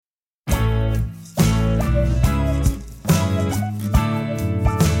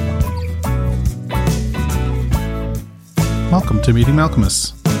Welcome to Meeting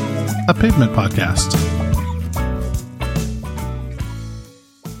Malcolmus, a pavement podcast.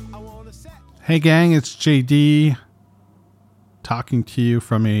 Hey gang, it's JD talking to you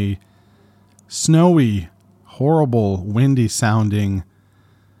from a snowy, horrible, windy sounding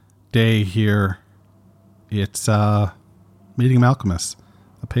day here. It's Meeting Malcolmus,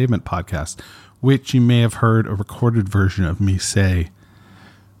 a pavement podcast, which you may have heard a recorded version of me say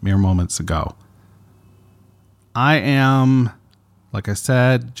mere moments ago. I am, like I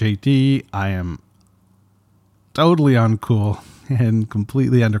said, JD. I am totally uncool and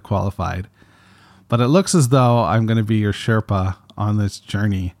completely underqualified. But it looks as though I'm going to be your Sherpa on this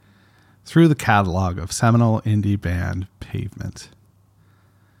journey through the catalog of seminal indie band Pavement.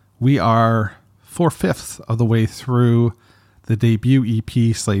 We are 4/5 of the way through the debut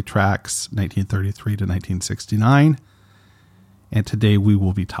EP Slate Tracks 1933 to 1969. And today we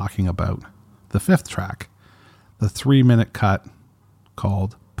will be talking about the 5th track, the 3-minute cut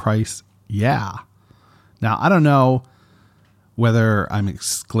called Price Yeah. Now, I don't know whether I'm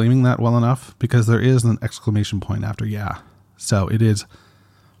exclaiming that well enough because there is an exclamation point after yeah. So it is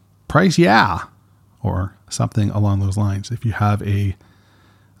Price Yeah, or something along those lines. If you have a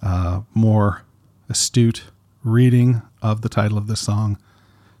more astute reading of the title of this song,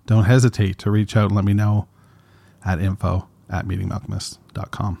 don't hesitate to reach out and let me know at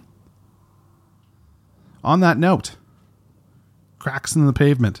info@meetingmalcolmus.com. On that note, cracks in the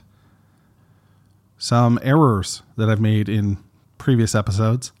pavement. Some errors that I've made in previous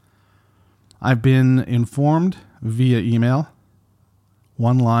episodes. I've been informed via email,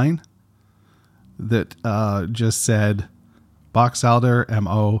 one line, that just said Box Elder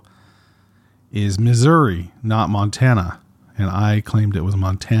MO is Missouri, not Montana. And I claimed it was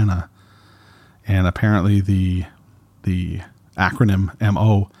Montana. And apparently the acronym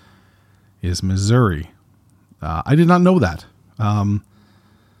MO is Missouri. I did not know that.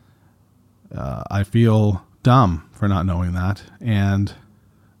 I feel dumb for not knowing that, and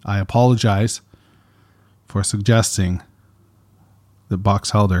I apologize for suggesting that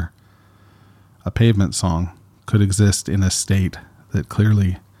Box Elder, a Pavement song, could exist in a state that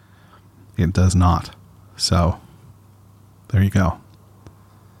clearly it does not. So, there you go.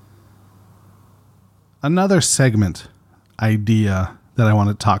 Another segment idea that I want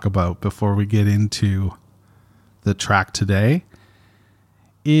to talk about before we get into the track today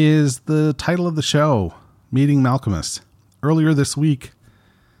is the title of the show, Meeting Malcolmus. Earlier this week,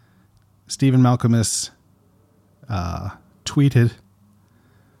 Stephen Malcolmus tweeted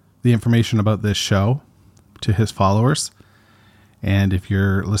the information about this show to his followers. And if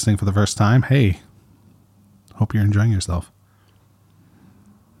you're listening for the first time, hey, hope you're enjoying yourself.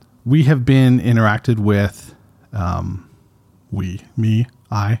 We have been interacted with, I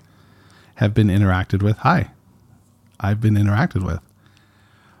have been interacted with. Hi. I've been interacted with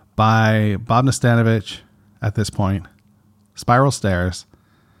by Bob Nastanovich at this point, Spiral Stairs,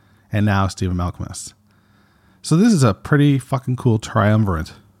 and now Stephen Malcolmus. So this is a pretty fucking cool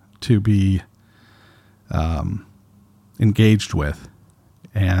triumvirate to be engaged with.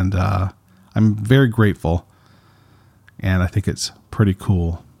 And I'm very grateful. And I think it's pretty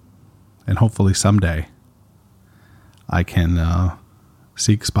cool. And hopefully someday I can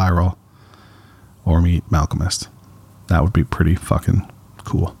seek Spiral or meet Malcolmus. That would be pretty fucking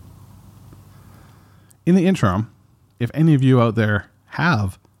cool. In the interim, if any of you out there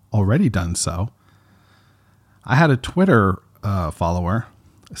have already done so, I had a Twitter follower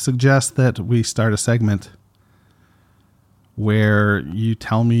suggest that we start a segment where you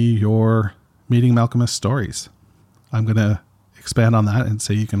tell me your Meeting Malcolmus stories. I'm going to expand on that and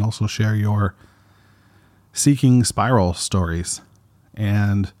say you can also share your Seeking Spiral stories.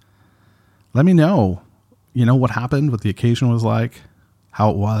 And let me know, what happened, what the occasion was like, how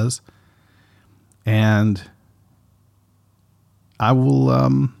it was. And I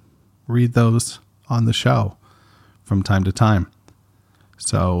will read those on the show from time to time.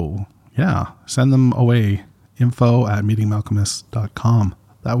 So, yeah, send them away, info@meetingmalcolmus.com.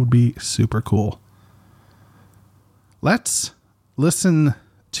 That would be super cool. Let's listen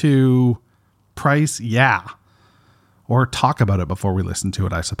to Price Yeah, or talk about it before we listen to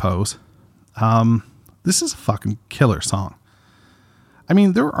it, I suppose. This is a fucking killer song. I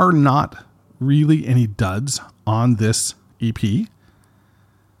mean, there are not really any duds on this EP.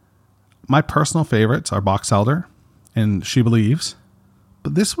 My personal favorites are Box Elder and She Believes,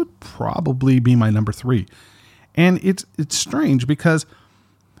 but this would probably be my number 3. And it's strange because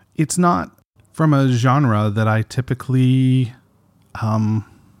it's not from a genre that I typically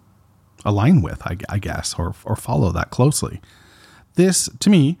align with, I guess, or follow that closely. This,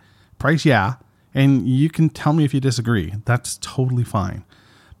 to me, Price Yeah, And you can tell me if you disagree. That's totally fine.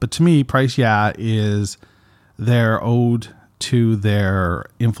 But to me, Price Yeah is their ode to their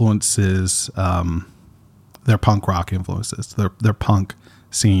influences, their punk rock influences, their punk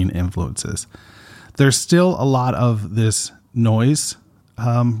scene influences. There's still a lot of this noise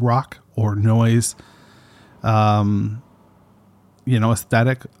rock or noise,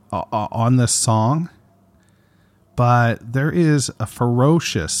 aesthetic on this song. But there is a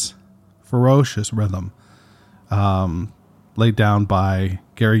ferocious rhythm laid down by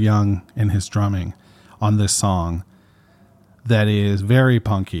Gary Young and his drumming on this song that is very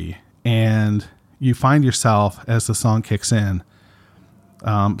punky. And you find yourself, as the song kicks in,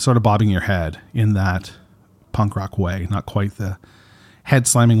 sort of bobbing your head in that punk rock way, not quite the head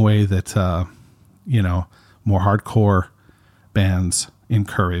slamming way that, more hardcore bands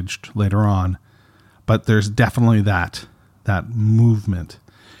encouraged later on. But there's definitely that movement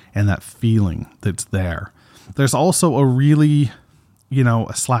and that feeling that's there. There's also a really,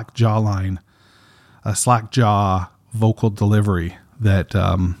 a slack jawline, a slack jaw vocal delivery that,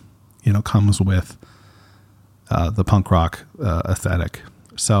 comes with the punk rock aesthetic.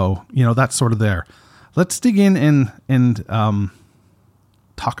 So, that's sort of there. Let's dig in and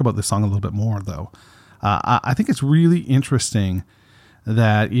talk about this song a little bit more, though. I think it's really interesting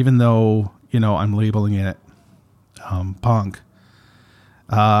that even though, I'm labeling it punk,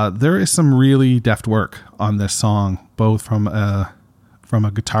 there is some really deft work on this song, both from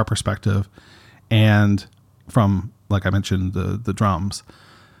a guitar perspective and from, like I mentioned, the drums.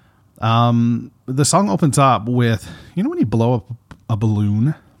 The song opens up with, when you blow up a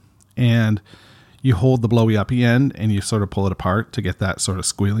balloon and you hold the blowy uppy end and you sort of pull it apart to get that sort of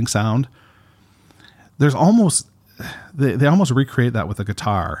squealing sound. There's almost, they almost recreate that with a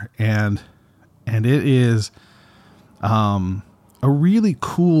guitar, and it is a really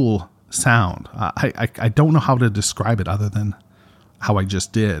cool sound. I don't know how to describe it other than how I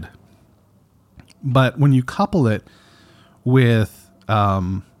just did. But when you couple it with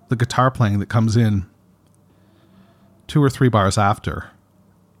the guitar playing that comes in 2 or 3 bars after,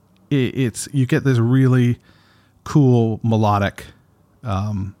 you get this really cool melodic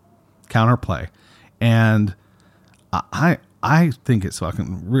counterplay, and I think it's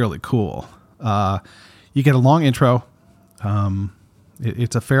fucking really cool. You get a long intro.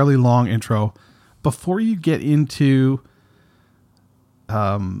 It's a fairly long intro before you get into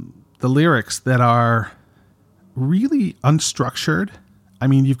the lyrics that are really unstructured. I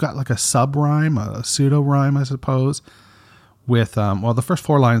mean, you've got like a sub rhyme, a pseudo rhyme, I suppose, with, the first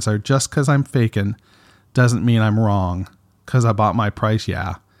 4 lines are, just 'cause I'm faking doesn't mean I'm wrong, 'cause I bought my price.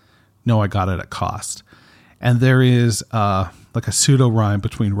 Yeah. No, I got it at cost. And there is, like a pseudo rhyme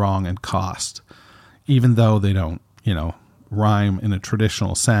between wrong and cost, even though they don't, rhyme in a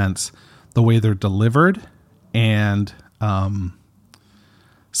traditional sense. The way they're delivered and,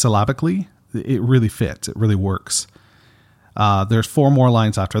 syllabically, it really fits. It really works. There's 4 more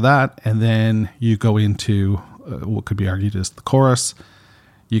lines after that, and then you go into what could be argued as the chorus.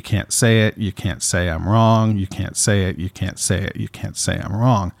 You can't say it. You can't say I'm wrong. You can't say it. You can't say it. You can't say I'm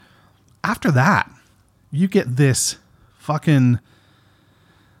wrong. After that, you get this fucking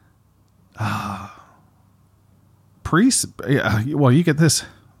you get this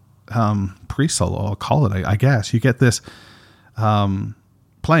pre-solo, I'll call it, I guess. You get this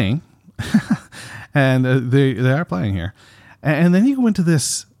playing, and they are playing here. And then you go into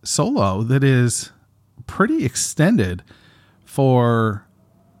this solo that is pretty extended for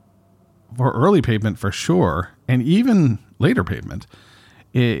early Pavement for sure, and even later Pavement.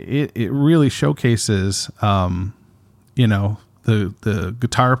 It really showcases, the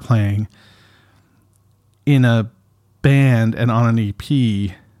guitar playing in a band and on an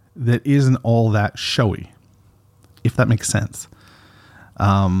EP that isn't all that showy, if that makes sense.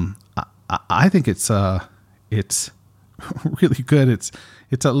 I think it's really good. It's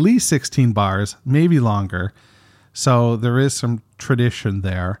at least 16 bars, maybe longer. So there is some tradition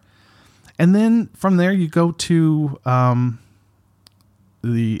there. And then from there you go to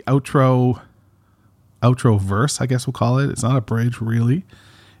the outro verse, I guess we'll call it. It's not a bridge, really.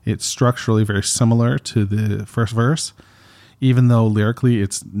 It's structurally very similar to the first verse, even though lyrically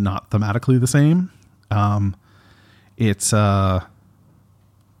it's not thematically the same. It's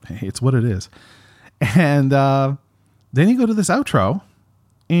what it is. And then you go to this outro,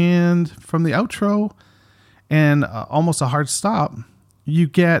 and from the outro and almost a hard stop, you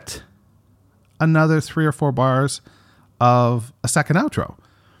get another 3 or 4 bars of a second outro.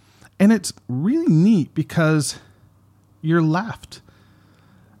 And it's really neat because you're left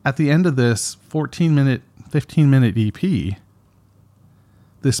at the end of this 15 minute EP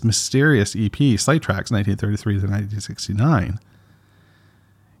this mysterious EP, Slate Tracks 1933 to 1969,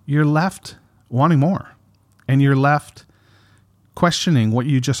 you're left wanting more. And you're left questioning what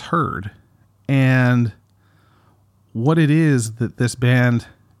you just heard and what it is that this band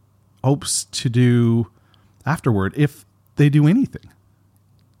hopes to do afterward, if they do anything.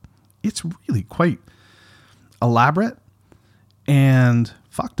 It's really quite elaborate and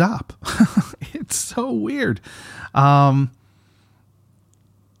fucked up. It's so weird. I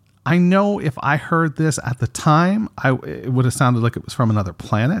know if I heard this at the time, it would have sounded like it was from another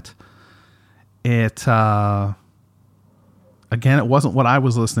planet. It again, it wasn't what I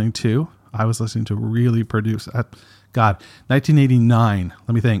was listening to. I was listening to really produced. 1989.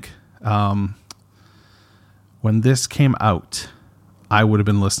 Let me think. When this came out, I would have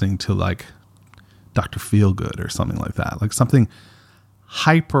been listening to like Dr. Feelgood or something like that, like something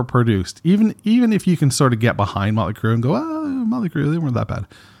hyper produced. Even if you can sort of get behind Motley Crue and go, oh, Motley Crue, they weren't that bad.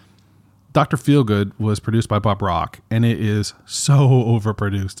 Dr. Feelgood was produced by Bob Rock, and it is so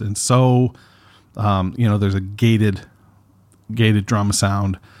overproduced and so, there's a gated drum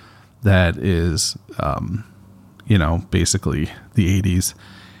sound that is, basically the 80s.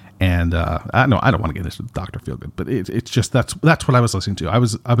 And I don't want to get into Dr. Feelgood, but it's just that's what I was listening to. I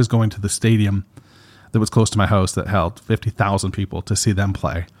was going to the stadium that was close to my house that held 50,000 people to see them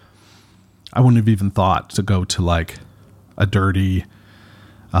play. I wouldn't have even thought to go to like a dirty,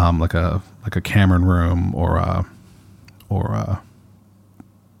 like a Cameron Room or a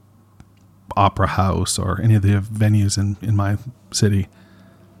opera house or any of the venues in my city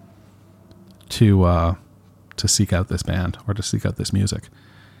to seek out this band or to seek out this music.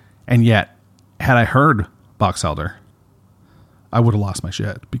 And yet, had I heard Box Elder, I would have lost my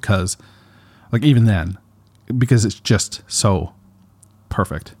shit because, like, even then, because it's just so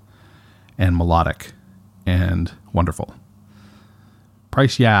perfect and melodic and wonderful.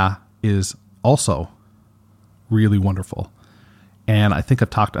 Price Yeah is also really wonderful. And I think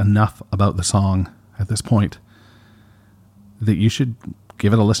I've talked enough about the song at this point that you should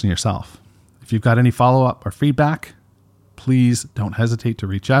give it a listen yourself. If you've got any follow-up or feedback, please don't hesitate to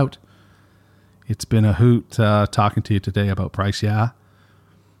reach out. It's been a hoot talking to you today about Price Yeah.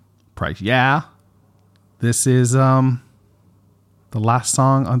 Price Yeah. This is the last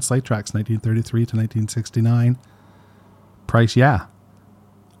song on Slate Tracks, 1933 to 1969. Price Yeah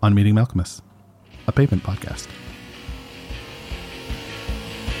on Meeting Malcolmus, a Pavement podcast.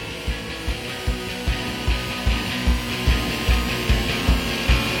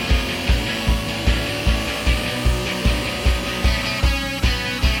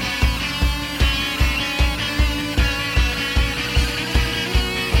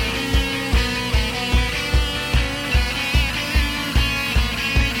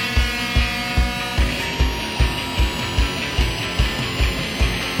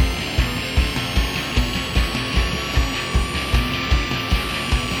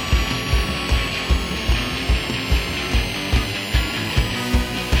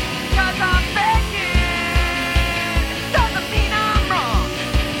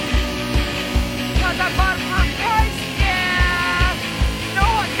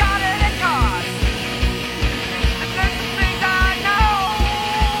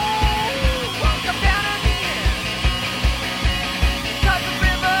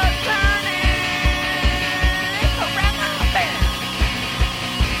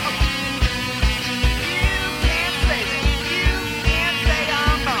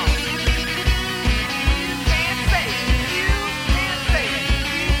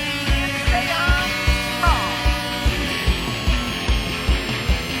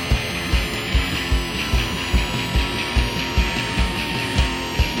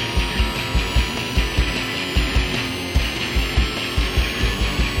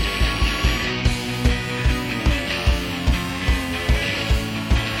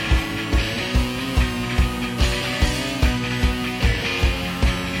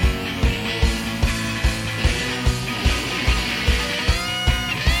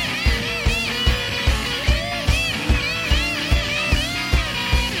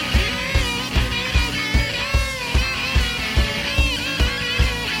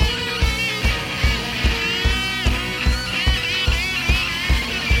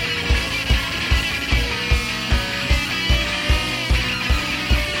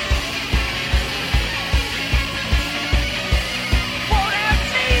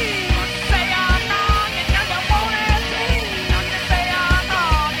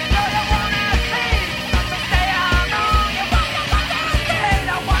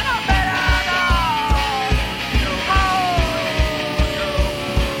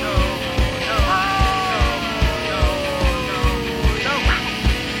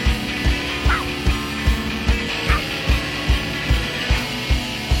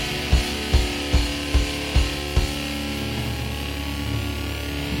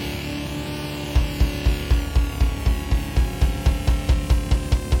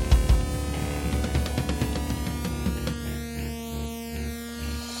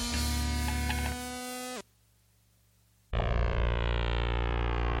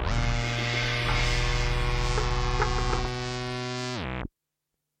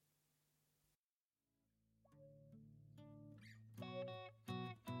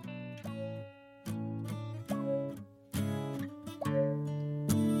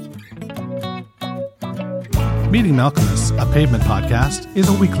 Meeting Malcolmus, a pavement podcast, is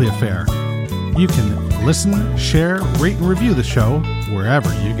a weekly affair. You can listen, share, rate, and review the show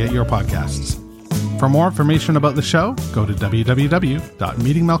wherever you get your podcasts. For more information about the show, go to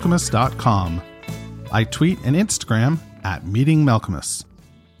www.meetingmalcolmus.com. I tweet and Instagram at Meeting Malcolmus.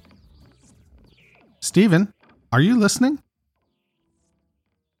 Steven, are you listening?